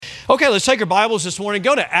Okay, let's take our Bibles this morning.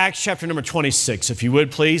 Go to Acts chapter number 26, if you would,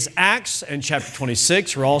 please. Acts and chapter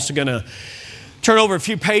 26. We're also going to turn over a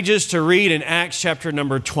few pages to read in Acts chapter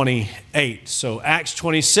number 28. So Acts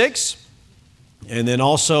 26, and then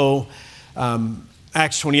also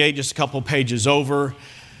Acts 28, just a couple pages over.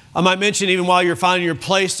 I might mention, even while you're finding your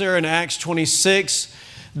place there in Acts 26,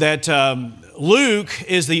 that Luke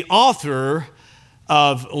is the author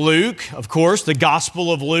of Luke, of course, the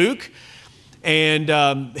Gospel of Luke.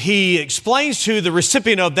 And he explains to the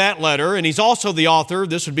recipient of that letter, and he's also the author,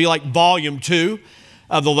 this would be like volume 2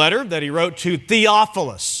 of the letter that he wrote to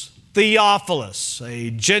Theophilus,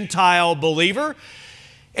 a Gentile believer.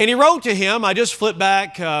 And he wrote to him, I just flipped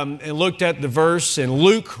back and looked at the verse in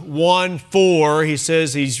Luke 1:4. He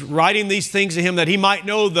says he's writing these things to him that he might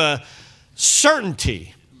know the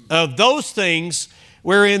certainty of those things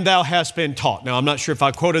wherein thou hast been taught. Now, I'm not sure if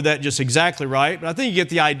I quoted that just exactly right, but I think you get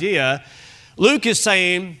the idea. Luke is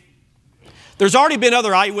saying, there's already been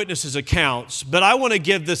other eyewitnesses' accounts, but I want to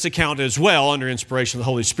give this account as well under inspiration of the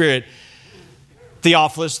Holy Spirit,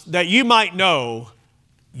 Theophilus, that you might know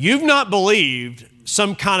you've not believed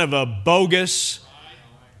some kind of a bogus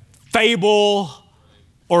fable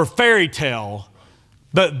or fairy tale,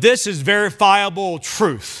 but this is verifiable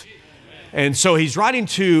truth. And so he's writing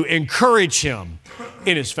to encourage him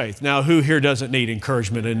in his faith. Now, who here doesn't need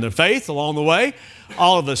encouragement in their faith along the way?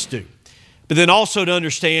 All of us do. But then also to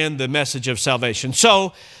understand the message of salvation.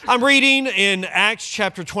 So I'm reading in Acts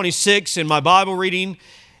chapter 26 in my Bible reading,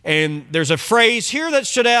 and there's a phrase here that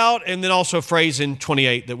stood out, and then also a phrase in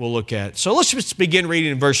 28 that we'll look at. So let's just begin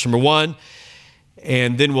reading in verse number 1,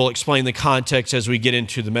 and then we'll explain the context as we get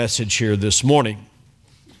into the message here this morning.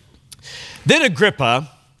 Then Agrippa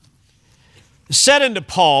said unto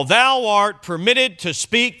Paul, Thou art permitted to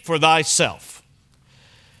speak for thyself.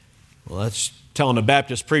 Well, that's telling a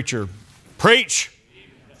Baptist preacher, preach.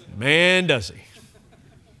 Man, does he.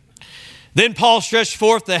 Then Paul stretched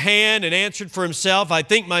forth the hand and answered for himself, I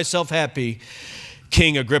think myself happy,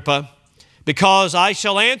 King Agrippa, because I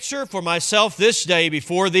shall answer for myself this day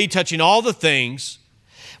before thee touching all the things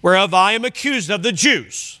whereof I am accused of the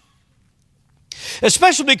Jews.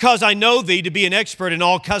 Especially because I know thee to be an expert in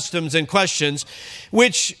all customs and questions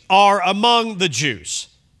which are among the Jews.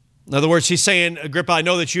 In other words, he's saying, Agrippa, I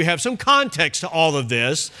know that you have some context to all of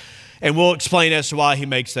this, and we'll explain as to why he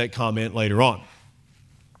makes that comment later on.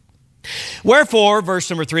 Wherefore, verse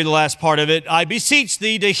number 3, the last part of it, I beseech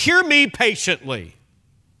thee to hear me patiently.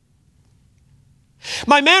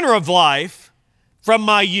 My manner of life from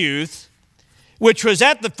my youth, which was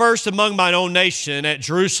at the first among mine own nation at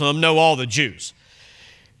Jerusalem, know all the Jews,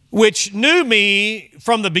 which knew me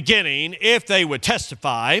from the beginning, if they would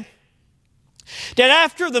testify, that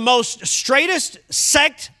after the most straightest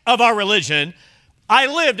sect of our religion, I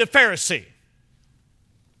lived a Pharisee.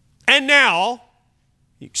 And now,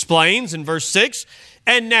 he explains in verse 6,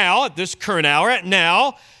 and now, at this current hour,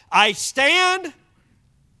 now, I stand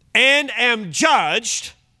and am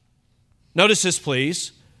judged, notice this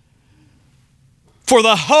please, for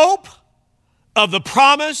the hope of the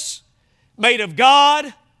promise made of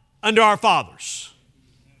God unto our fathers.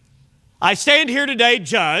 I stand here today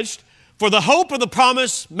judged for the hope of the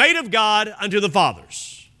promise made of God unto the fathers.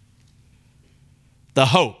 The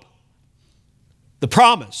hope, the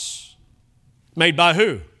promise, made by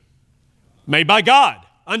who? Made by God.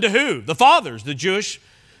 Unto who? The fathers, the Jewish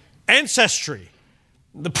ancestry.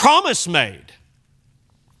 The promise made.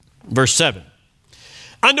 Verse 7.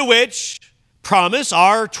 Unto which promise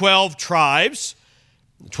our 12 tribes,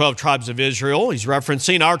 the 12 tribes of Israel, he's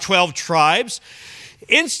referencing our 12 tribes,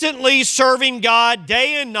 instantly serving God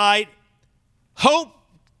day and night, hope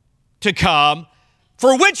to come,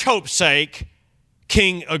 for which hope's sake,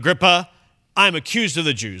 King Agrippa, I am accused of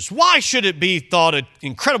the Jews. Why should it be thought an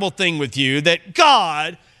incredible thing with you that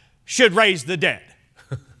God should raise the dead?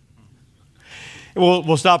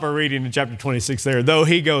 We'll stop our reading in chapter 26 there, though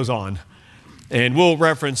he goes on. And we'll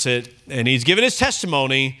reference it. And he's given his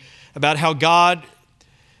testimony about how God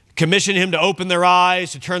commissioned him to open their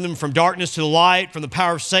eyes, to turn them from darkness to the light, from the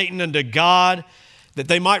power of Satan unto God, that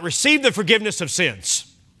they might receive the forgiveness of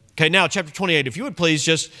sins. Okay, now chapter 28, if you would please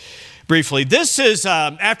just briefly. This is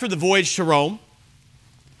after the voyage to Rome,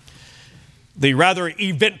 the rather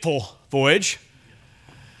eventful voyage.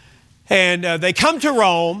 And they come to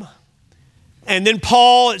Rome, and then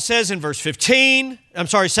Paul, it says in verse 17,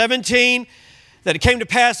 that it came to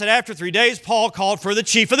pass that after 3 days, Paul called for the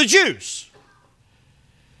chief of the Jews.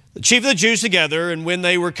 The chief of the Jews together, and when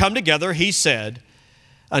they were come together, he said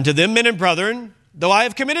unto them, men and brethren, though I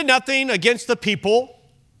have committed nothing against the people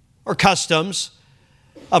or customs,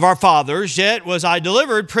 of our fathers, yet was I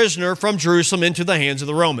delivered prisoner from Jerusalem into the hands of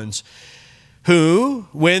the Romans, who,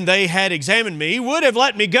 when they had examined me, would have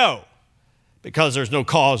let me go, because there's no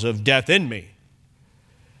cause of death in me.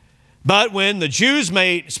 But when the Jews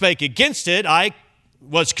spake against it, I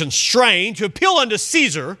was constrained to appeal unto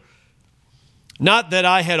Caesar, not that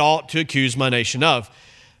I had aught to accuse my nation of.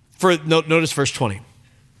 Notice verse 20.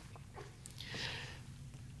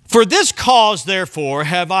 For this cause, therefore,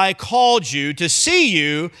 have I called you to see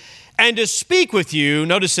you and to speak with you.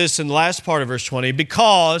 Notice this in the last part of verse 20.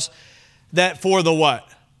 Because that for the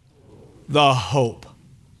what? The hope.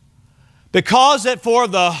 Because that for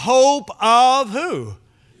the hope of who?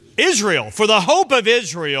 Israel. For the hope of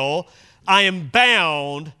Israel, I am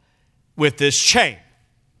bound with this chain.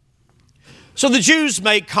 So the Jews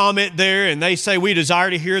make comment there, and they say, we desire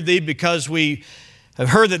to hear thee because we have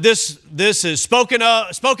heard that this is spoken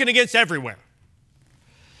against everywhere.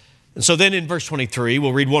 And so then in verse 23,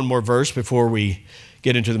 we'll read one more verse before we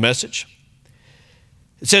get into the message.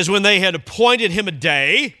 It says, when they had appointed him a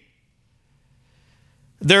day,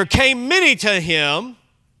 there came many to him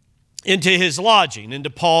into his lodging, into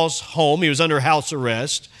Paul's home. He was under house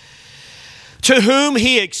arrest, to whom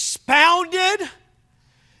he expounded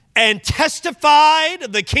and testified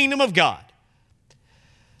of the kingdom of God,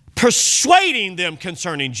 persuading them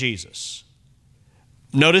concerning Jesus.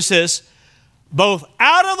 Notice this, both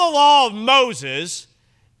out of the law of Moses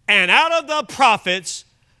and out of the prophets,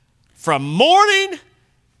 from morning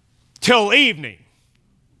till evening.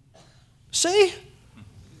 See?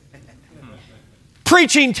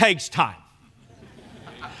 Preaching takes time.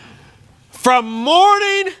 From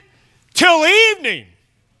morning till evening,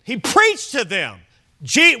 he preached to them.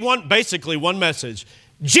 Basically one message.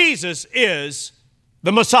 Jesus is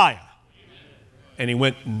the Messiah. And he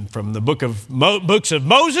went from the books of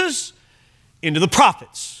Moses into the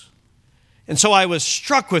prophets. And so I was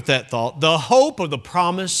struck with that thought, the hope of the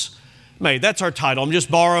promise made. That's our title. I'm just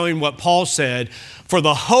borrowing what Paul said, for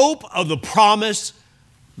the hope of the promise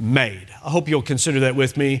made. I hope you'll consider that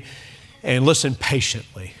with me and listen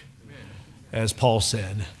patiently, as Paul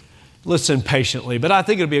said. Listen patiently. But I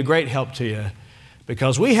think it'll be a great help to you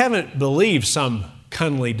because we haven't believed some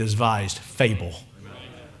cunningly devised fable,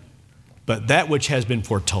 but that which has been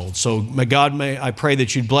foretold. So I pray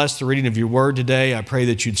that you'd bless the reading of your word today. I pray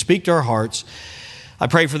that you'd speak to our hearts. I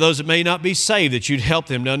pray for those that may not be saved that you'd help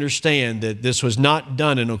them to understand that this was not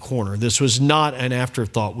done in a corner. This was not an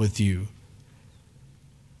afterthought with you.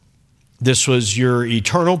 This was your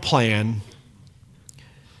eternal plan,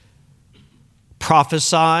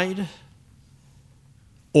 prophesied,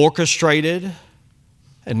 orchestrated,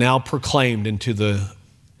 and now proclaimed into the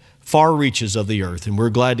far reaches of the earth. And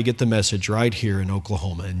we're glad to get the message right here in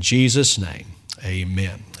Oklahoma. In Jesus' name,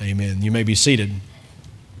 amen. Amen. You may be seated.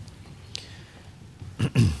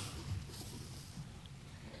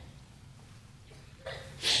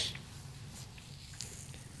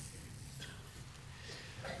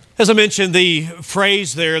 As I mentioned, the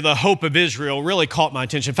phrase there, the hope of Israel, really caught my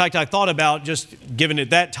attention. In fact, I thought about just giving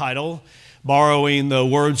it that title, borrowing the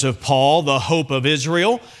words of Paul, the hope of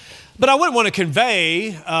Israel. But I wouldn't want to convey,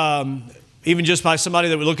 even just by somebody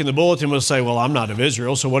that would look in the bulletin will say, well, I'm not of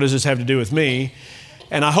Israel, so what does this have to do with me?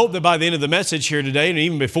 And I hope that by the end of the message here today, and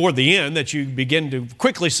even before the end, that you begin to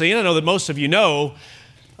quickly see, and I know that most of you know,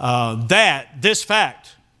 that this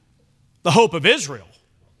fact, the hope of Israel,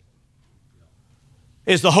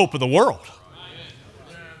 is the hope of the world.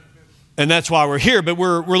 And that's why we're here. But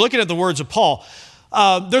we're looking at the words of Paul.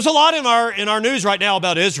 There's a lot in our news right now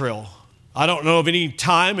about Israel. I don't know of any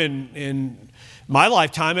time in my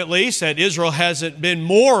lifetime, at least, that Israel hasn't been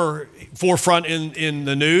more forefront in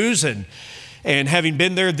the news. And having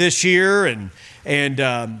been there this year and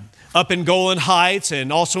up in Golan Heights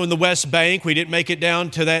and also in the West Bank, we didn't make it down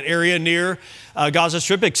to that area near Gaza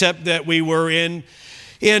Strip, except that we were in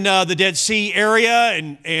the Dead Sea area,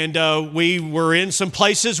 and we were in some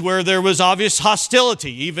places where there was obvious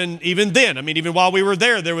hostility. Even then, I mean, even while we were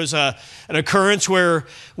there, there was an occurrence where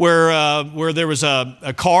there was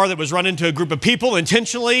a car that was run into a group of people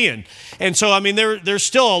intentionally, and so I mean, there's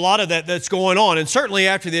still a lot of that's going on, and certainly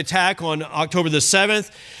after the attack on October the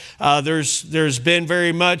 7th. There's been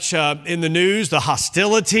very much in the news the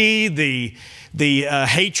hostility, the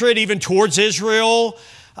hatred even towards Israel.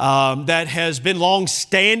 That has been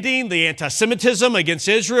long-standing, the anti-Semitism against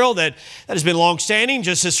Israel that has been long-standing.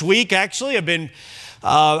 Just this week, actually,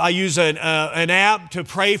 I use an app to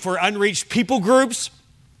pray for unreached people groups.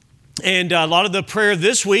 And a lot of the prayer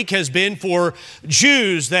this week has been for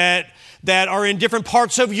Jews that are in different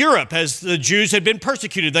parts of Europe. As the Jews had been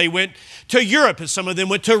persecuted, they went to Europe, and some of them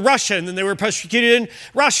went to Russia, and then they were persecuted in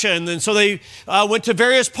Russia, and then so they went to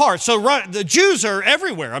various parts. So the Jews are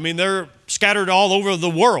everywhere. I mean, they're scattered all over the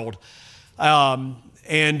world.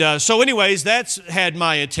 So anyways, that's had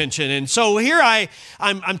my attention. And so here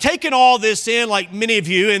I'm taking all this in like many of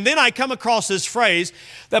you, and then I come across this phrase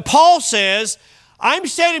that Paul says, I'm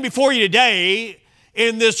standing before you today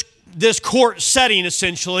in this court setting,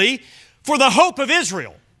 essentially, for the hope of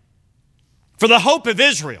Israel. For the hope of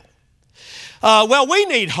Israel. Well, we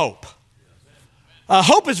need hope.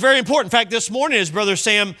 Hope is very important. In fact, this morning, as Brother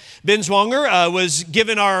Sam Benswanger was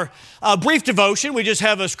given our brief devotion, we just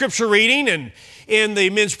have a scripture reading and in the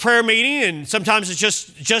men's prayer meeting, and sometimes it's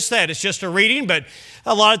just that. It's just a reading, but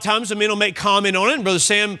a lot of times the men will make comment on it. And Brother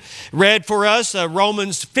Sam read for us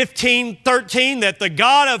Romans 15:13, that the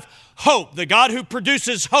God of hope, the God who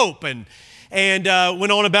produces hope, and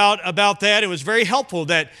went on about that. It was very helpful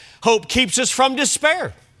that hope keeps us from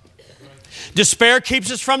despair. Despair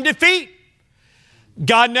keeps us from defeat.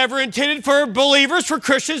 God never intended for believers, for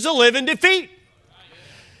Christians to live in defeat.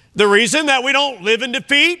 The reason that we don't live in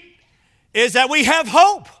defeat is that we have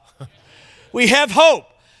hope. We have hope.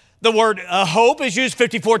 The word hope is used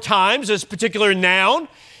 54 times. This particular noun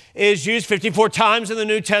is used 54 times in the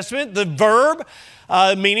New Testament. The verb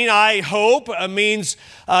meaning I hope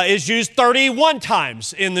is used 31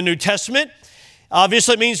 times in the New Testament.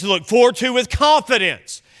 Obviously, it means to look forward to with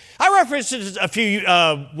confidence. I referenced it a few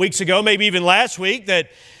weeks ago, maybe even last week, that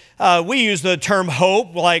we use the term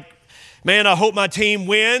hope, like, man, I hope my team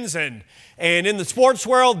wins. And in the sports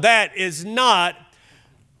world, that is not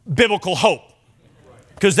biblical hope,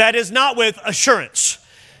 because that is not with assurance.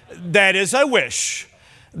 That is a wish.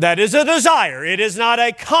 That is a desire. It is not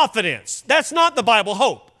a confidence. That's not the Bible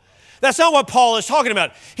hope. That's not what Paul is talking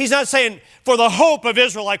about. He's not saying for the hope of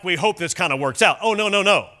Israel, like we hope this kind of works out. Oh,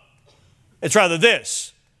 no. It's rather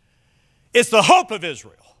this. It's the hope of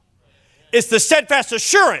Israel. It's the steadfast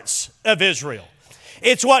assurance of Israel.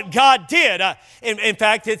 It's what God did. In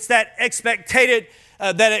fact, it's that expectation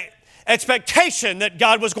that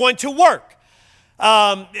God was going to work.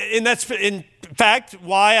 And that's, in fact,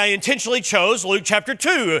 why I intentionally chose Luke chapter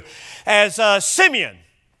 2 as Simeon.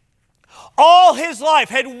 All his life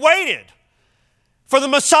had waited for the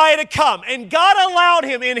Messiah to come. And God allowed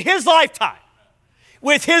him in his lifetime,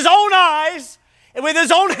 with his own eyes and with his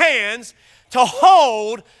own hands, to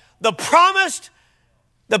hold the promised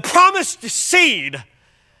seed,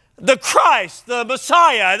 the Christ, the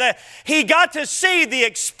Messiah. That he got to see the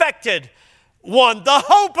expected one, the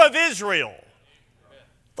hope of Israel.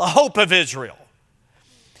 The hope of Israel.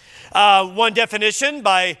 One definition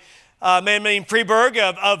by a man named Freeberg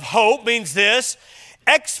of hope means this: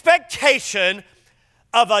 expectation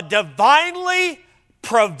of a divinely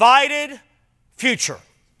provided future.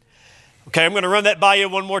 Okay, I'm going to run that by you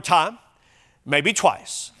one more time, maybe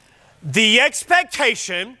twice. The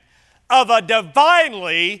expectation of a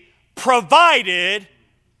divinely provided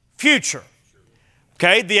future.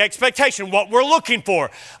 Okay, the expectation, what we're looking for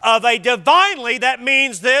of a divinely, that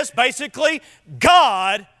means this, basically,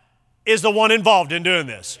 God is the one involved in doing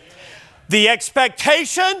this. The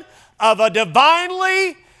expectation of a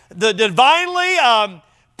divinely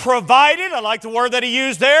provided, I like the word that he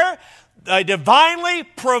used there, a divinely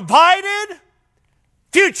provided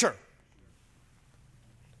future.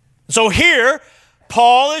 So here,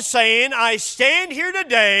 Paul is saying, I stand here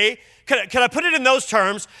today, can I put it in those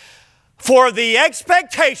terms, for the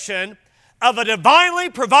expectation of a divinely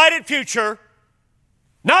provided future,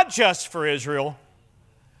 not just for Israel,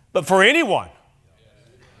 but for anyone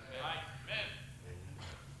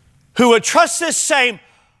who would trust this same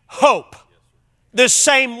hope, this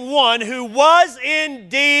same one who was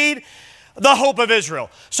indeed the hope of Israel.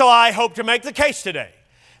 So I hope to make the case today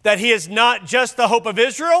that he is not just the hope of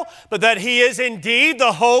Israel, but that he is indeed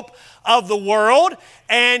the hope of the world,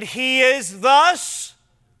 and he is thus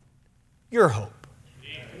your hope.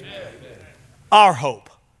 Amen. Our hope.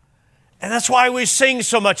 And that's why we sing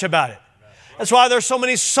so much about it. That's why there's so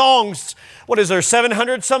many songs. What is there,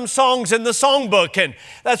 700 some songs in the songbook? And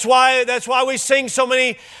that's why we sing so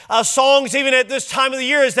many songs even at this time of the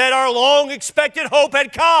year, is that our long expected hope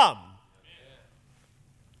had come.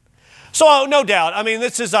 So no doubt, I mean,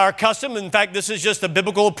 this is our custom. In fact, this is just a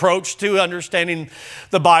biblical approach to understanding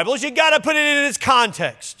the Bible. You got to put it in its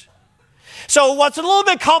context. So what's a little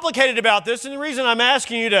bit complicated about this, and the reason I'm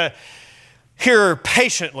asking you to hear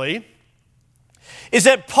patiently, is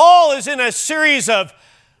that Paul is in a series of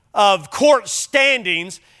court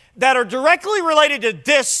standings that are directly related to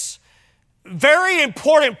this very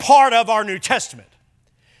important part of our New Testament.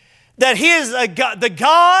 That he is the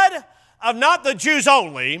God of not the Jews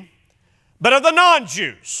only, but of the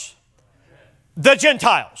non-Jews, the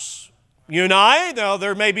Gentiles. You and I, though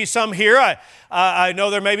there may be some here, I know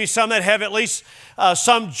there may be some that have at least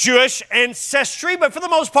some Jewish ancestry, but for the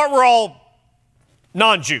most part, we're all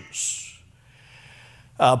non-Jews.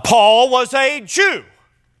 Paul was a Jew.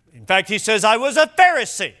 In fact, he says, I was a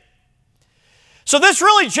Pharisee. So this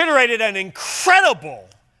really generated an incredible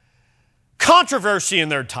controversy in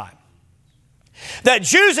their time. That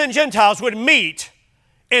Jews and Gentiles would meet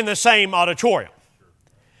in the same auditorium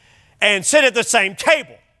and sit at the same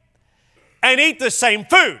table and eat the same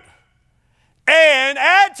food. And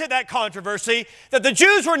add to that controversy that the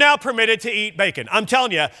Jews were now permitted to eat bacon. I'm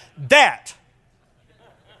telling you, that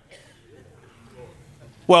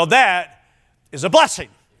is a blessing.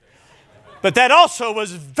 But that also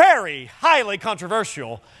was very highly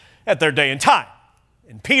controversial at their day and time.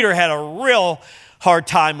 And Peter had a real hard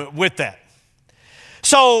time with that.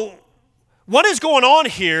 So what is going on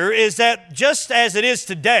here is that just as it is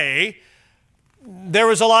today, there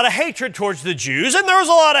was a lot of hatred towards the Jews, and there was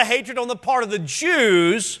a lot of hatred on the part of the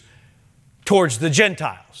Jews towards the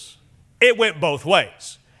Gentiles. It went both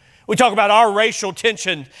ways. We talk about our racial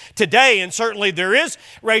tension today, and certainly there is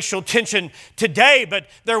racial tension today, but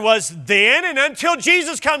there was then, and until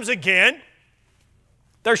Jesus comes again,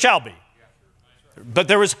 there shall be. But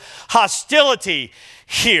there was hostility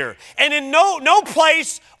here. And in no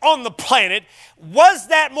place on the planet was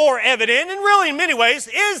that more evident, and really in many ways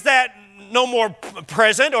is that no more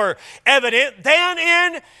present or evident than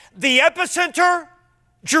in the epicenter,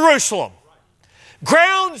 Jerusalem.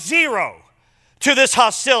 Ground zero to this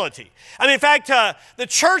hostility. I mean, in fact, the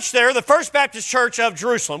church there, the First Baptist Church of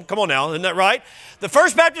Jerusalem, come on now, isn't that right? The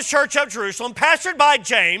First Baptist Church of Jerusalem, pastored by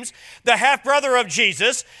James, the half-brother of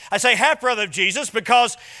Jesus. I say half-brother of Jesus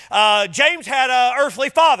because James had an earthly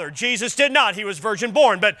father. Jesus did not. He was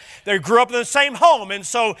virgin-born, but they grew up in the same home. And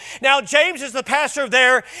so now James is the pastor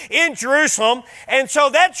there in Jerusalem, and so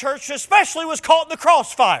that church especially was caught in the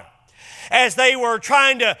crossfire as they were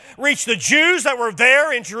trying to reach the Jews that were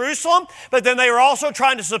there in Jerusalem, but then they were also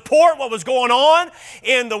trying to support what was going on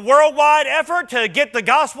in the worldwide effort to get the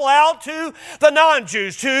gospel out to the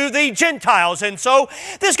non-Jews, to the Gentiles. And so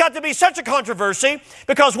this got to be such a controversy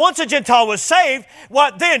because once a Gentile was saved,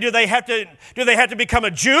 what then? Do they have to become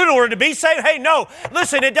a Jew in order to be saved? Hey, no.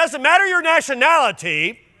 Listen, it doesn't matter your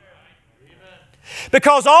nationality,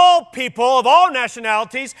 because all people of all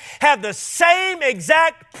nationalities have the same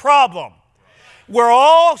exact problem. We're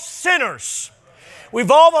all sinners.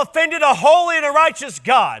 We've all offended a holy and a righteous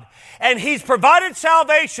God, and He's provided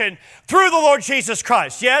salvation through the Lord Jesus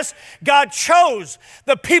Christ. Yes, God chose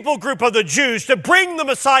the people group of the Jews to bring the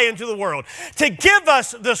Messiah into the world, to give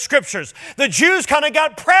us the Scriptures. The Jews kind of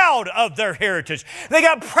got proud of their heritage. They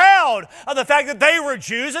got proud of the fact that they were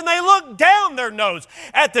Jews, and they looked down their nose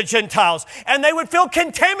at the Gentiles, and they would feel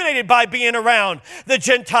contaminated by being around the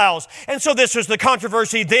Gentiles. And so this was the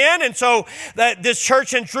controversy then, and so that this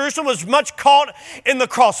church in Jerusalem was much caught in the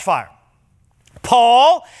crossfire.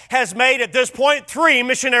 Paul has made at this point 3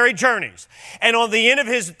 missionary journeys. And on the end of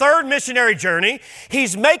his 3rd missionary journey,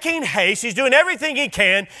 he's making haste. He's doing everything he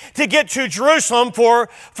can to get to Jerusalem for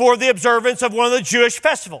the observance of one of the Jewish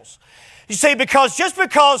festivals. You see, because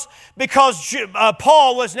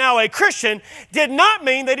Paul was now a Christian did not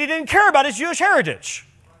mean that he didn't care about his Jewish heritage.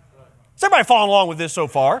 Is everybody following along with this so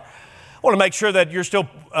far? I want to make sure that you're still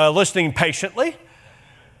listening patiently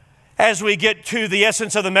as we get to the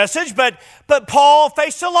essence of the message. But Paul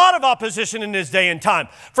faced a lot of opposition in his day and time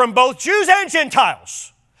from both Jews and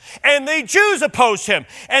Gentiles. And the Jews opposed him,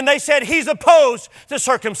 and they said he's opposed to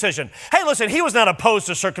circumcision. Hey, listen, he was not opposed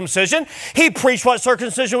to circumcision. He preached what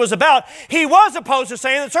circumcision was about. He was opposed to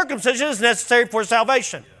saying that circumcision is necessary for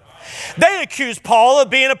salvation. They accused Paul of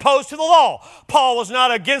being opposed to the law. Paul was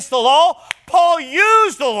not against the law. Paul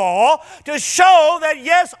used the law to show that,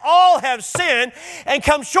 yes, all have sinned and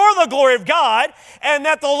come short of the glory of God, and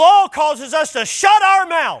that the law causes us to shut our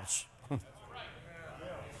mouths.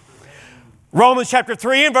 Romans chapter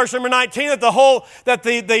 3 and verse number 19, that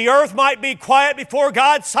the earth might be quiet before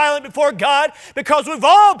God, silent before God, because we've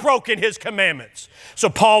all broken His commandments. So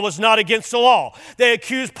Paul was not against the law. They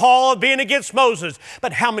accused Paul of being against Moses.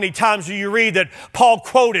 But how many times do you read that Paul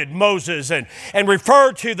quoted Moses and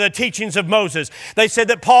referred to the teachings of Moses? They said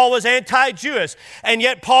that Paul was anti-Jewish, and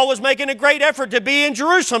yet Paul was making a great effort to be in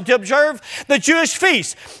Jerusalem to observe the Jewish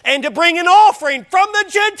feast and to bring an offering from the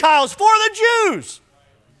Gentiles for the Jews.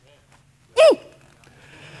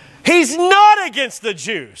 He's not against the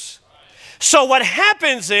Jews. So what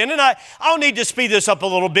happens then, and I'll need to speed this up a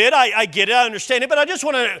little bit. I get it, I understand it, but I just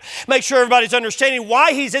want to make sure everybody's understanding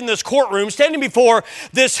why he's in this courtroom standing before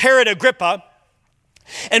this Herod Agrippa.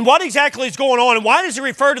 And what exactly is going on, and why does he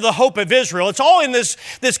refer to the hope of Israel? It's all in this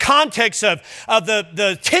context of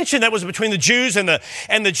the tension that was between the Jews and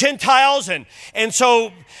the Gentiles. And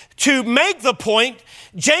so to make the point,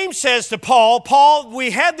 James says to Paul,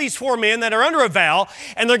 we have these 4 men that are under a vow,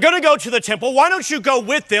 and they're going to go to the temple. Why don't you go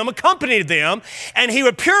with them, accompany them? And he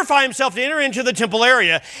would purify himself to enter into the temple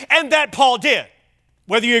area, and that Paul did.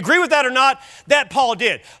 Whether you agree with that or not, that Paul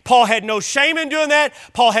did. Paul had no shame in doing that.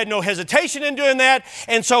 Paul had no hesitation in doing that.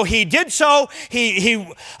 And so he did so. He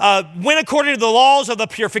went according to the laws of the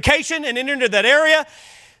purification and entered into that area.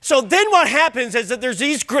 So then what happens is that there's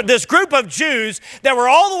this group of Jews that were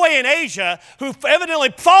all the way in Asia who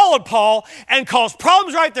evidently followed Paul and caused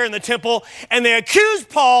problems right there in the temple. And they accused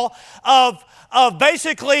Paul of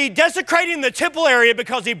basically desecrating the temple area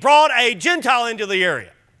because he brought a Gentile into the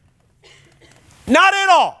area. Not at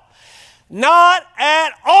all. Not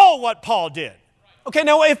at all what Paul did. Okay,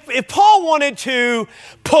 now if Paul wanted to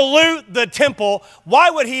pollute the temple, why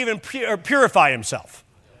would he even purify himself?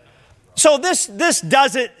 So this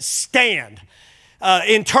doesn't stand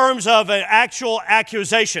in terms of an actual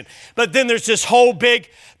accusation. But then there's this whole big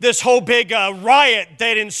riot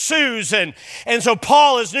that ensues, and so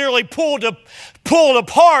Paul is nearly pulled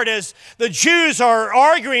apart as the Jews are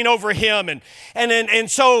arguing over him,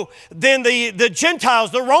 and so then the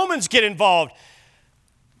Gentiles, the Romans, get involved.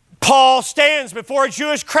 Paul stands before a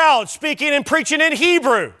Jewish crowd speaking and preaching in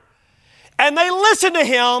Hebrew, and they listen to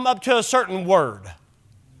him up to a certain word.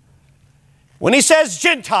 When he says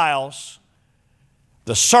Gentiles,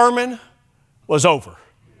 the sermon was over.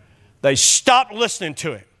 They stopped listening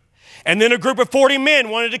to him. And then a group of 40 men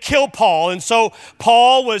wanted to kill Paul. And so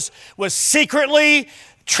Paul was secretly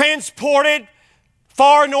transported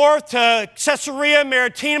far north to Caesarea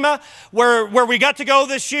Maritima, where we got to go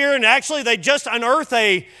this year. And actually they just unearthed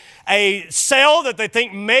a cell that they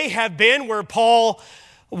think may have been where Paul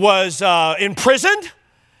was imprisoned.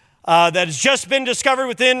 That has just been discovered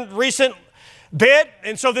within recent bit.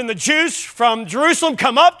 And so then the Jews from Jerusalem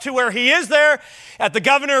come up to where he is there at the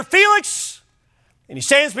governor Felix. And he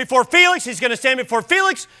stands before Felix. He's going to stand before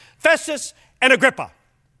Felix, Festus, and Agrippa.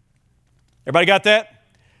 Everybody got that?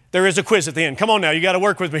 There is a quiz at the end. Come on now, you got to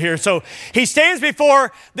work with me here. So he stands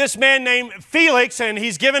before this man named Felix, and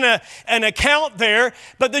he's given an account there.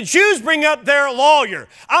 But the Jews bring up their lawyer.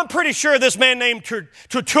 I'm pretty sure this man named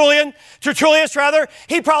Tertullius,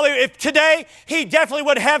 he probably, if today, he definitely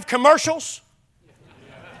would have commercials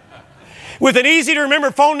with an easy-to-remember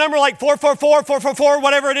phone number like 444,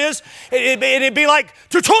 whatever it is. It'd be like,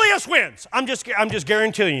 Tertullius wins. I'm just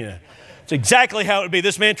guaranteeing you. It's exactly how it would be.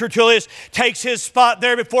 This man, Tertullius, takes his spot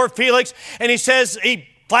there before Felix, and he says, he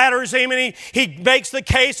flatters him, and he makes the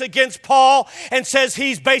case against Paul and says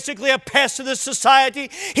he's basically a pest to this society.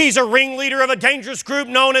 He's a ringleader of a dangerous group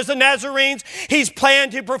known as the Nazarenes. He's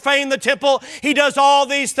planned to profane the temple. He does all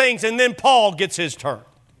these things, and then Paul gets his turn.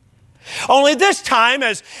 Only this time,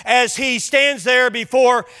 as he stands there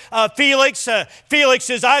before Felix, Felix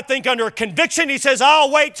is, I think, under conviction. He says,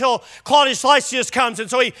 I'll wait till Claudius Lysias comes. And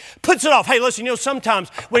so he puts it off. Hey, listen, sometimes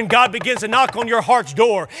when God begins to knock on your heart's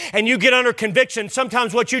door and you get under conviction,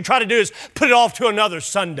 sometimes what you try to do is put it off to another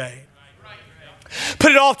Sunday.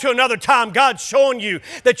 Put it off to another time. God's showing you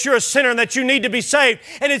that you're a sinner and that you need to be saved.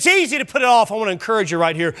 And it's easy to put it off. I want to encourage you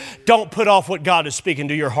right here. Don't put off what God is speaking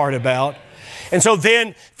to your heart about. And so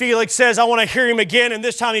then Felix says, I want to hear him again. And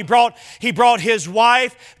this time he brought his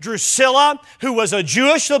wife, Drusilla, who was a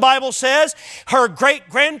Jewish, the Bible says. Her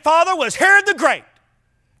great-grandfather was Herod the Great.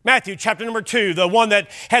 Matthew chapter number 2, the one that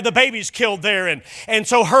had the babies killed there. And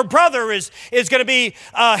so her brother is going to be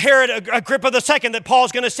Herod Agrippa II that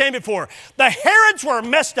Paul's going to stand before. The Herods were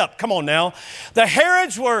messed up. Come on now. The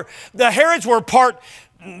Herods were part...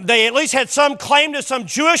 They at least had some claim to some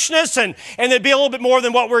Jewishness, and there'd be a little bit more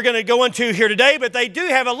than what we're going to go into here today, but they do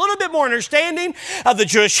have a little bit more understanding of the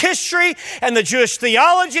Jewish history and the Jewish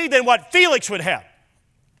theology than what Felix would have.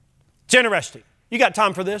 It's interesting. You got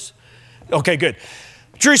time for this? Okay, good.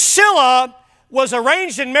 Drusilla was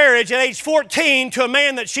arranged in marriage at age 14 to a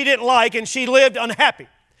man that she didn't like, and she lived unhappy.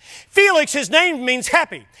 Felix, his name means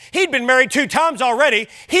happy. He'd been married 2 times already.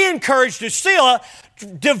 He encouraged Drusilla,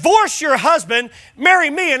 divorce your husband, marry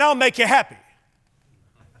me, and I'll make you happy.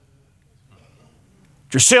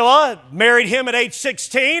 Drusilla married him at age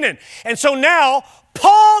 16, and so now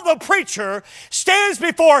Paul the preacher stands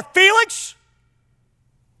before Felix,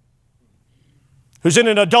 who's in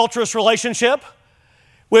an adulterous relationship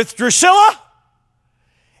with Drusilla,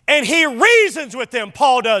 And he reasons with them,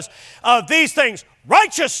 Paul does, of these things,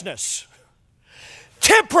 righteousness,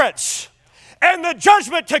 temperance, and the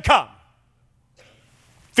judgment to come.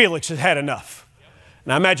 Felix had had enough.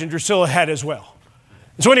 And I imagine Drusilla had as well.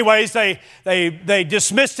 So anyways, they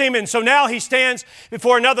dismissed him, and so now he stands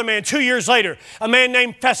before another man 2 years later, a man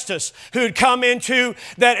named Festus, who had come into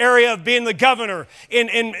that area of being the governor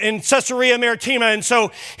in Caesarea Maritima. And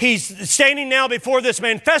so he's standing now before this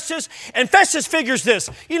man Festus, and Festus figures this,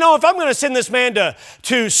 if I'm going to send this man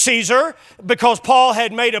to Caesar, because Paul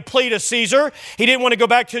had made a plea to Caesar, he didn't want to go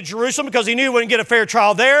back to Jerusalem because he knew he wouldn't get a fair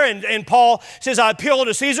trial there, and Paul says, I appeal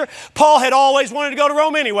to Caesar. Paul had always wanted to go to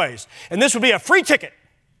Rome anyways, and this would be a free ticket.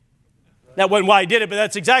 That wasn't why he did it, but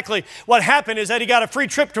that's exactly what happened, is that he got a free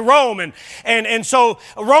trip to Rome, and so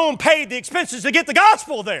Rome paid the expenses to get the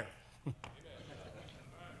gospel there.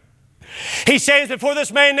 He stands before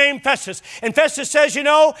this man named Festus, and Festus says,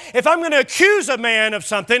 if I'm going to accuse a man of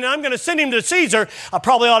something and I'm going to send him to Caesar, I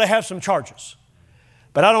probably ought to have some charges.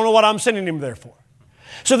 But I don't know what I'm sending him there for.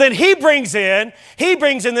 So then he brings in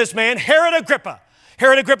this man, Herod Agrippa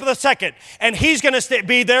II, and he's going to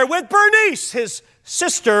be there with Bernice, his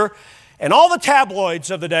sister. And all the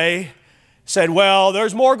tabloids of the day said, well,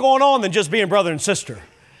 there's more going on than just being brother and sister.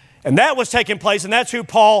 And that was taking place, and that's who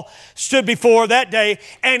Paul stood before that day,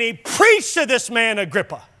 and he preached to this man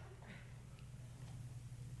Agrippa.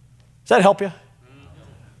 Does that help you?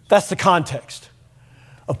 That's the context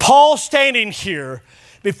of Paul standing here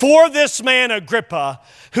before this man Agrippa,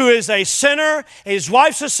 who is a sinner, his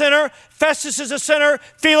wife's a sinner, Festus is a sinner,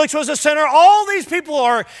 Felix was a sinner. All these people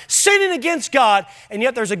are sinning against God, and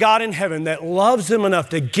yet there's a God in heaven that loves them enough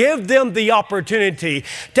to give them the opportunity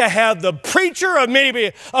to have the preacher of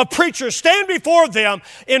maybe a preacher stand before them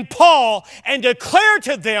in Paul and declare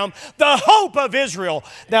to them the hope of Israel.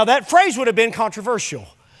 Now that phrase would have been controversial.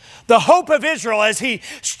 The hope of Israel, as he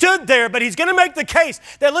stood there, but he's going to make the case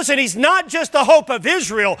that, listen, he's not just the hope of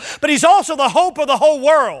Israel, but he's also the hope of the whole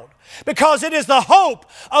world, because it is the hope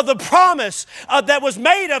of the promise that was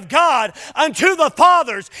made of God unto the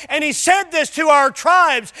fathers. And he said this to our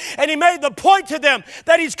tribes, and he made the point to them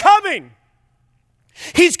that he's coming.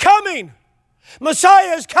 He's coming.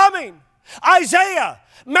 Messiah is coming. Isaiah,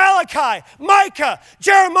 Malachi, Micah,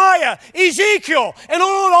 Jeremiah, Ezekiel, and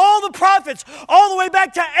on all the prophets, all the way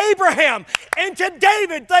back to Abraham and to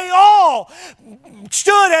David, they all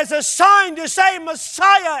stood as a sign to say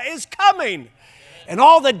Messiah is coming. And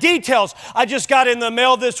all the details. I just got in the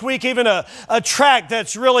mail this week even a tract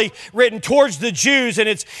that's really written towards the Jews, and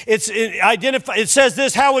it says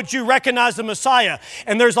this: how would you recognize the Messiah?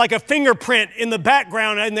 And there's like a fingerprint in the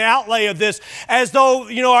background in the outlay of this, as though,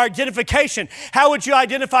 our identification. How would you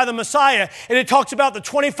identify the Messiah? And it talks about the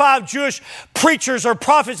 25 Jewish preachers or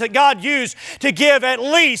prophets that God used to give at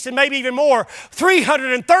least, and maybe even more,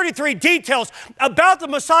 333 details about the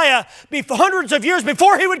Messiah hundreds of years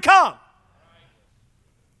before he would come.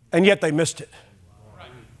 And yet they missed it.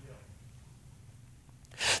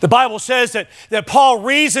 The Bible says that Paul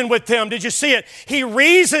reasoned with them. Did you see it? He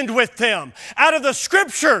reasoned with them out of the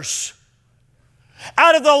scriptures,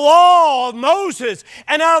 out of the law of Moses,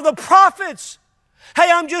 and out of the prophets.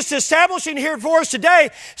 Hey, I'm just establishing here for us today,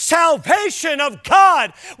 salvation of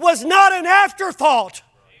God was not an afterthought.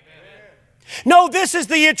 No, this is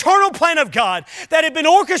the eternal plan of God that had been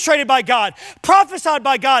orchestrated by God, prophesied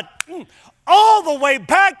by God, all the way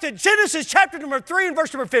back to Genesis chapter number 3 and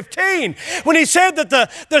verse number 15, when he said that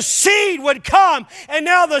the seed would come, and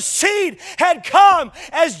now the seed had come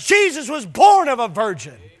as Jesus was born of a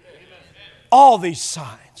virgin. All these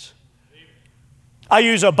signs. I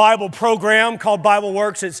use a Bible program called Bible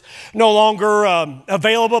Works. It's no longer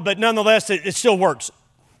available, but nonetheless, it still works.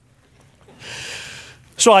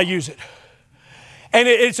 So I use it. And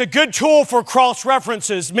it's a good tool for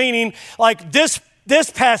cross-references, meaning like this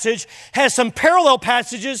passage has some parallel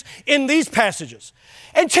passages in these passages.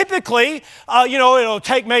 And typically, it'll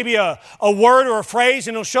take maybe a word or a phrase,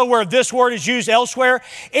 and it'll show where this word is used elsewhere.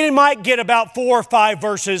 And it might get about 4 or 5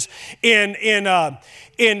 verses in the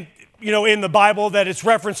Bible that it's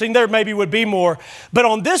referencing. There maybe would be more. But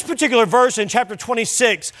on this particular verse in chapter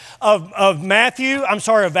 26 of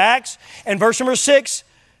Acts, and verse number 6,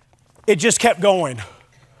 it just kept going.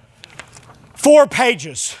 4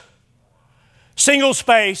 pages.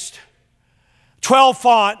 Single-spaced, 12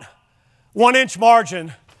 font, 1-inch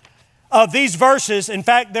margin of these verses. In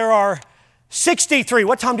fact, there are 63.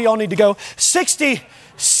 What time do y'all need to go?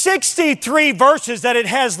 63 verses that it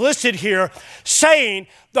has listed here saying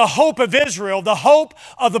the hope of Israel, the hope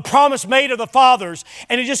of the promise made of the fathers,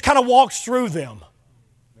 and it just kind of walks through them.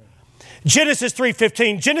 Genesis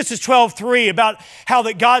 3:15, Genesis 12:3 about how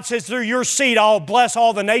that God says through your seed I'll bless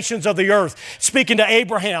all the nations of the earth, speaking to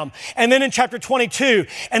Abraham. And then in chapter 22,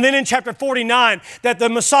 and then in chapter 49, that the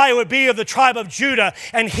Messiah would be of the tribe of Judah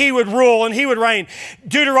and he would rule and he would reign.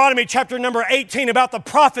 Deuteronomy chapter number 18 about the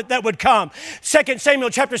prophet that would come. 2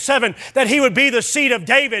 Samuel chapter 7, that he would be the seed of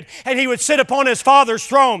David and he would sit upon his father's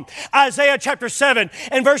throne. Isaiah chapter 7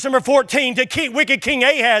 and verse number 14, to wicked King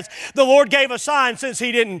Ahaz, the Lord gave a sign since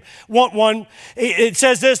he didn't want one. It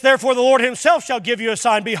says this, therefore the Lord himself shall give you a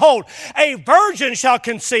sign. Behold, a virgin shall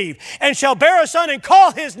conceive and shall bear a son and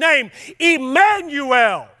call his name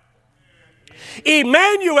Emmanuel.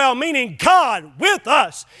 Emmanuel, meaning God with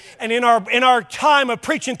us. And in our time of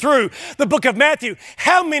preaching through the book of Matthew,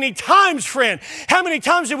 how many times, friend, how many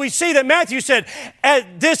times did we see that Matthew said,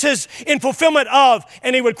 this is in fulfillment of,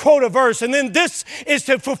 and he would quote a verse, and then this is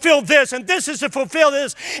to fulfill this, and this is to fulfill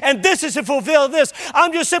this, and this is to fulfill this.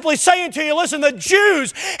 I'm just simply saying to you, listen, the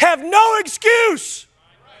Jews have no excuse.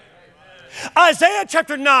 Isaiah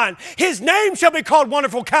chapter 9, his name shall be called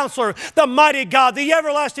Wonderful Counselor, the Mighty God, the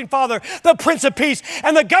Everlasting Father, the Prince of Peace,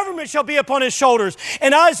 and the government shall be upon his shoulders.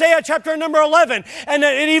 In Isaiah chapter number 11, and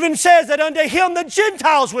it even says that unto him the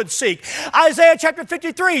Gentiles would seek. Isaiah chapter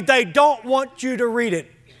 53, they don't want you to read it.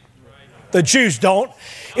 The Jews don't.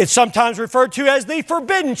 It's sometimes referred to as the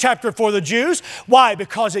forbidden chapter for the Jews. Why?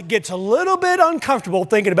 Because it gets a little bit uncomfortable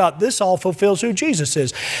thinking about this all fulfills who Jesus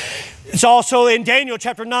is. It's also in Daniel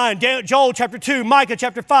chapter 9, Joel chapter 2, Micah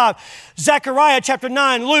chapter 5, Zechariah chapter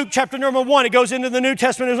 9, Luke chapter number 1. It goes into the New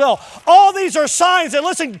Testament as well. All these are signs that,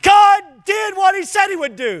 listen, God did what he said he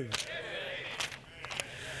would do.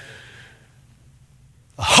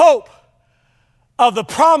 Hope of the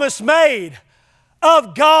promise made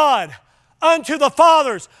of God unto the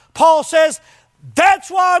fathers. Paul says,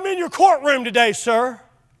 that's why I'm in your courtroom today, sir.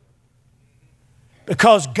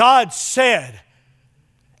 Because God said,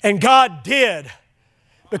 and God did,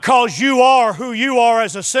 because you are who you are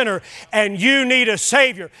as a sinner and you need a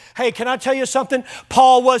Savior. Hey, can I tell you something?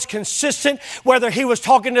 Paul was consistent, whether he was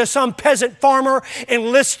talking to some peasant farmer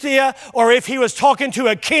in Lycia or if he was talking to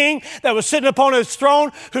a king that was sitting upon his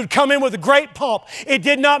throne who'd come in with a great pomp. It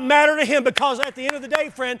did not matter to him, because at the end of the day,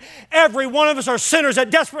 friend, every one of us are sinners that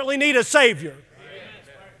desperately need a Savior.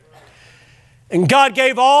 And God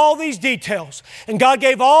gave all these details, and God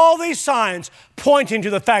gave all these signs pointing to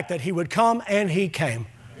the fact that he would come, and he came.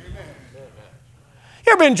 Amen.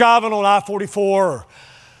 You ever been driving on I-44 or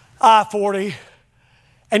I-40,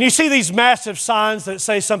 and you see these massive signs that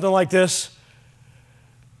say something like this?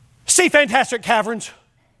 See Fantastic Caverns,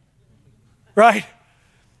 right?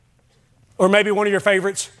 Or maybe one of your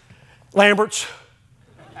favorites, Lambert's.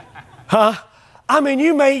 Huh? I mean,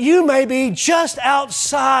 you may be just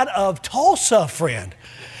outside of Tulsa, friend,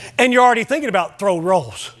 and you're already thinking about throw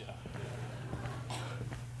rolls.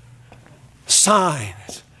 Sign.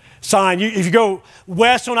 If you go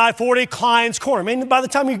west on I-40, Klein's Corner. I mean, by the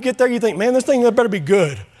time you get there, you think, man, this thing better be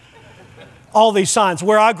good. All these signs.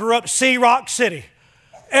 Where I grew up, Sea Rock City.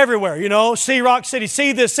 Everywhere, Sea Rock City.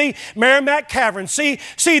 See this, see Merrimack Cavern. See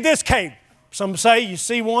this cave. Some say you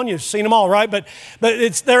see one, you've seen them all, right? But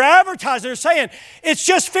they're advertising, they're saying it's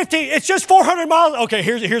just 400 miles. Okay,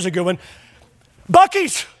 here's a good one.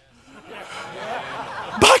 Buc-ee's.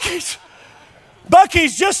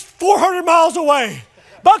 Buc-ee's just 400 miles away.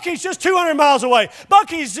 Buc-ee's just 200 miles away.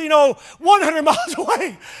 Buc-ee's, 100 miles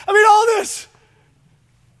away. I mean, all this.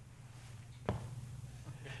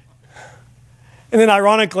 And then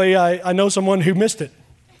ironically, I know someone who missed it.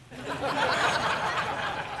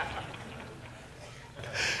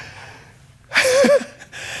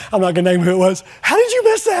 I'm not going to name who it was. How did you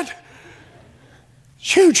miss that?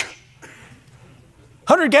 It's huge.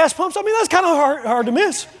 100 gas pumps? I mean, that's kind of hard to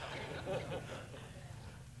miss.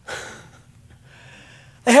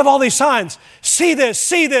 They have all these signs. See this,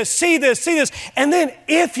 see this, see this, see this. And then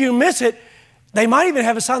if you miss it, they might even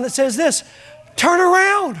have a sign that says this, turn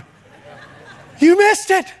around. You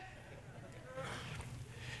missed it.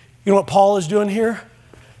 You know what Paul is doing here?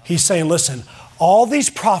 He's saying, listen, all these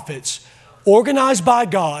prophets organized by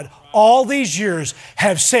God all these years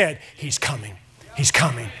have said, he's coming, he's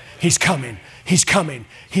coming, he's coming, he's coming,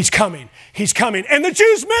 he's coming, he's coming. And the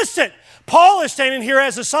Jews missed it. Paul is standing here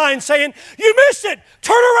as a sign saying, you missed it,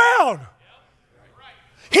 turn around.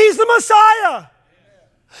 He's the Messiah.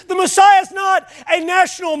 The Messiah is not a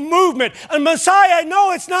national movement. A Messiah,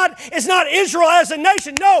 no, it's not Israel as a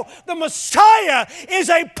nation. No, the Messiah is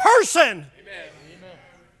a person.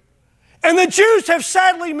 And the Jews have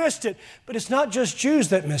sadly missed it. But it's not just Jews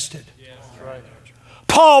that missed it.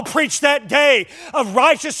 Paul preached that day of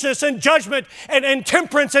righteousness and judgment and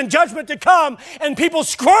temperance and judgment to come, and people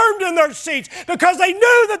squirmed in their seats because they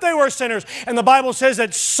knew that they were sinners. And the Bible says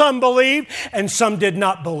that some believed and some did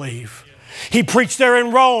not believe. He preached there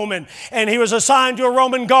in Rome, and he was assigned to a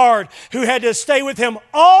Roman guard who had to stay with him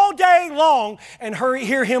all day long and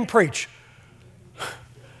hear him preach.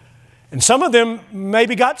 And some of them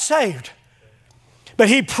maybe got saved. But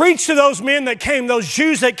he preached to those men that came, those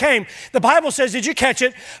Jews that came. The Bible says, did you catch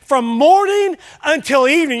it? From morning until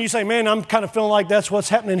evening. You say, man, I'm kind of feeling like that's what's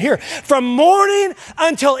happening here. From morning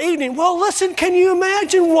until evening. Well, listen, can you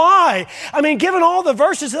imagine why? I mean, given all the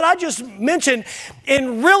verses that I just mentioned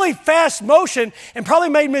in really fast motion, and probably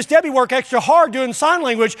made Miss Debbie work extra hard doing sign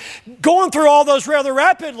language, going through all those rather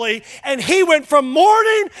rapidly, and he went from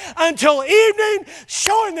morning until evening,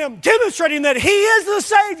 showing them, demonstrating that he is the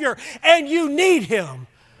Savior, and you need him.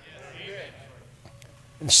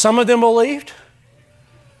 And some of them believed,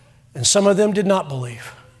 and some of them did not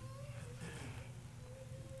believe,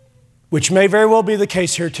 which may very well be the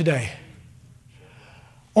case here today.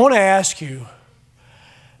 I want to ask you,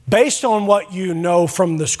 based on what you know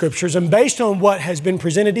from the Scriptures and based on what has been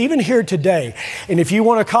presented even here today, and if you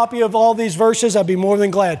want a copy of all these verses, I'd be more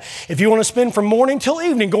than glad. If you want to spend from morning till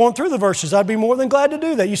evening going through the verses, I'd be more than glad to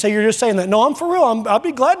do that. You say you're just saying that. No, I'm for real. I'd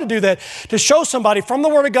be glad to do that, to show somebody from the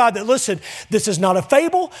Word of God that, listen, this is not a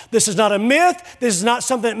fable. This is not a myth. This is not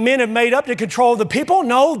something that men have made up to control the people.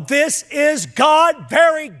 No, this is God,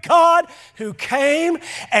 very God, who came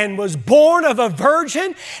and was born of a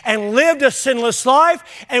virgin and lived a sinless life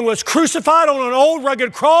and was crucified on an old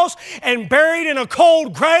rugged cross and buried in a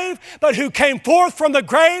cold grave, but who came forth from the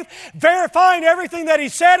grave, verifying everything that he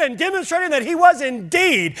said and demonstrating that he was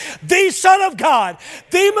indeed the Son of God,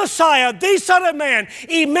 the Messiah, the Son of Man,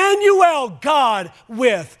 Emmanuel, God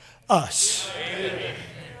with us. Amen.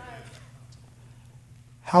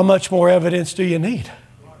 How much more evidence do you need?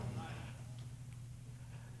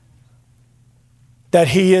 That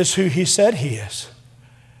he is who he said he is.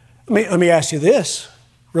 Let me ask you this,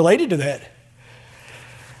 related to that.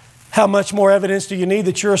 How much more evidence do you need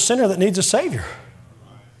that you're a sinner that needs a Savior?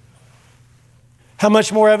 How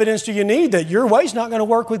much more evidence do you need that your way's not going to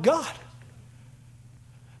work with God?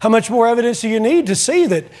 How much more evidence do you need to see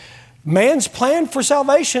that man's plan for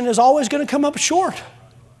salvation is always going to come up short?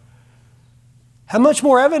 How much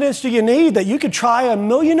more evidence do you need that you could try a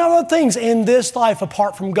million other things in this life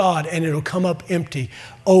apart from God and it'll come up empty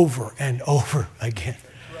over and over again?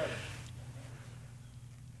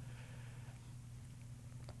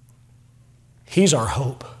 He's our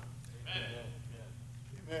hope.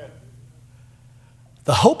 Amen.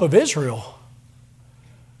 The hope of Israel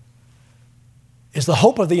is the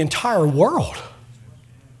hope of the entire world.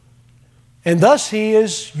 And thus he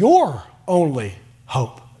is your only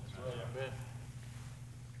hope.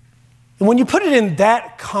 And when you put it in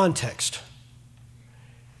that context,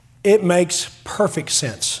 it makes perfect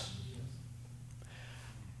sense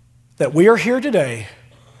that we are here today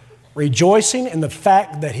rejoicing in the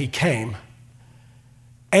fact that he came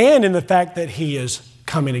and in the fact that he is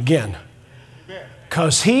coming again.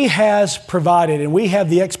 Because he has provided, and we have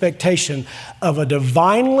the expectation of a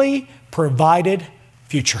divinely provided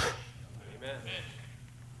future. Amen.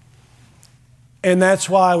 And that's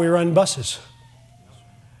why we run buses.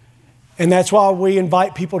 And that's why we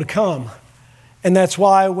invite people to come. And that's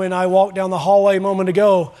why when I walked down the hallway a moment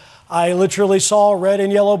ago, I literally saw red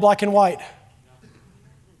and yellow, black and white.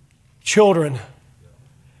 Children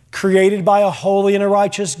created by a holy and a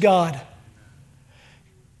righteous God.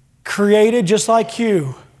 Created just like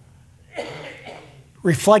you.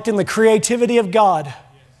 Reflecting the creativity of God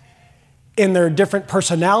in their different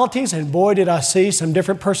personalities. And boy, did I see some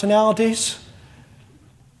different personalities.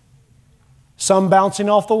 Some bouncing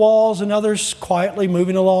off the walls and others quietly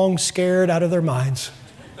moving along, scared out of their minds.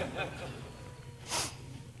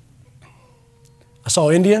 I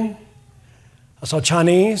saw Indian. I saw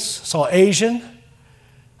Chinese. I saw Asian.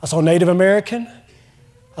 I saw Native American.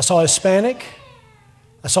 I saw Hispanic.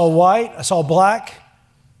 I saw white. I saw black.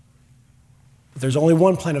 But there's only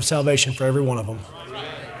one plan of salvation for every one of them.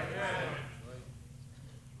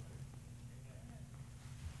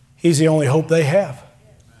 He's the only hope they have.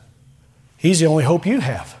 He's the only hope you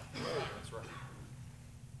have.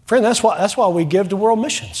 Friend, that's why we give to world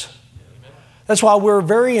missions. That's why we're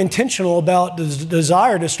very intentional about the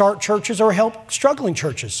desire to start churches or help struggling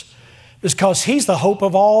churches. Because he's the hope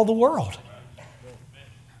of all the world.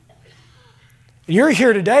 You're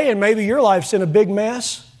here today and maybe your life's in a big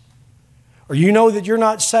mess. Or you know that you're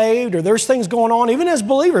not saved, or there's things going on, even as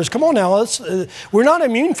believers. Come on now, we're not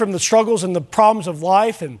immune from the struggles and the problems of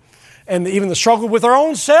life and even the struggle with our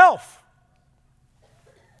own self.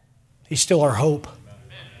 He's still our hope.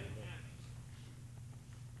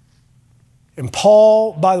 And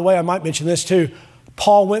Paul, by the way, I might mention this too.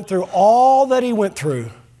 Paul went through all that he went through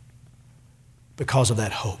because of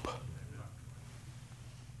that hope.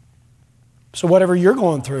 So whatever you're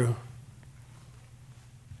going through,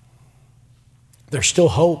 there's still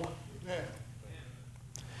hope.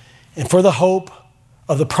 And for the hope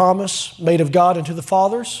of the promise made of God unto the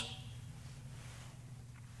fathers,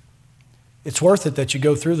 it's worth it that you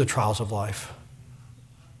go through the trials of life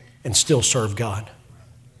and still serve God,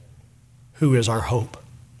 who is our hope,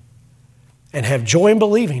 and have joy in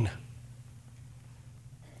believing.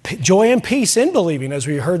 Joy and peace in believing, as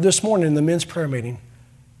we heard this morning in the men's prayer meeting.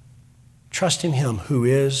 Trust in Him who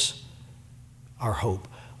is our hope.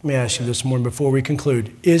 Let me ask you this morning before we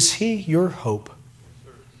conclude. Is He your hope?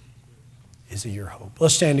 Is He your hope?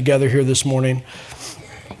 Let's stand together here this morning.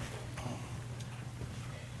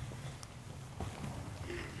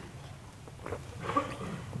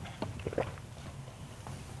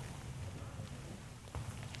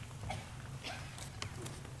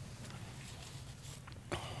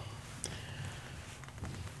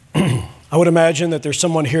 I would imagine that there's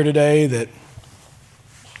someone here today that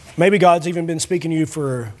maybe God's even been speaking to you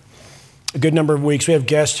for a good number of weeks. We have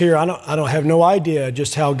guests here. I don't have no idea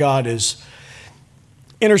just how God has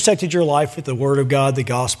intersected your life with the Word of God, the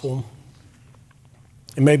gospel,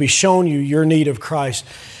 and maybe shown you your need of Christ.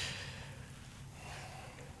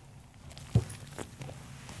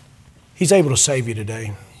 He's able to save you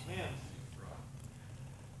today.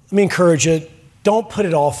 Let me encourage you, don't put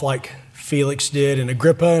it off like Felix did and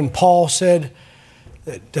Agrippa, and Paul said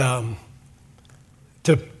that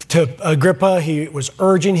to Agrippa, he was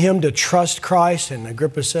urging him to trust Christ, and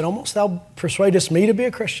Agrippa said, almost thou persuadest me to be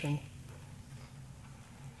a Christian.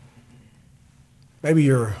 Maybe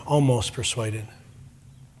you're almost persuaded,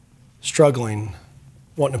 struggling,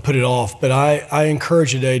 wanting to put it off, but I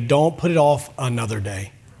encourage you today, don't put it off another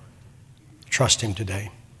day. Trust Him today.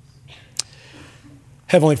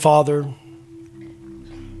 Heavenly Father,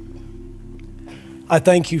 I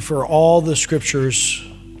thank You for all the scriptures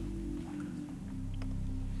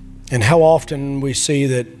and how often we see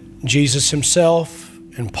that Jesus Himself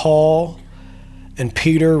and Paul and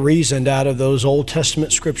Peter reasoned out of those Old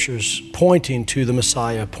Testament scriptures, pointing to the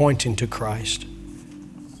Messiah, pointing to Christ.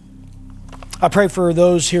 I pray for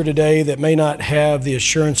those here today that may not have the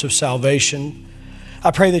assurance of salvation.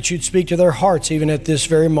 I pray that You'd speak to their hearts even at this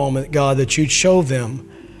very moment, God, that You'd show them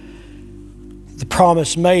the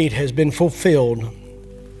promise made has been fulfilled,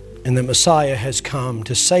 and the Messiah has come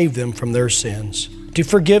to save them from their sins, to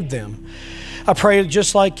forgive them. I pray,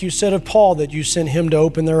 just like You said of Paul, that You sent him to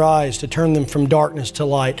open their eyes, to turn them from darkness to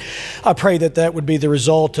light. I pray that that would be the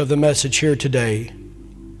result of the message here today.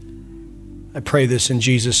 I pray this in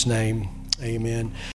Jesus' name. Amen.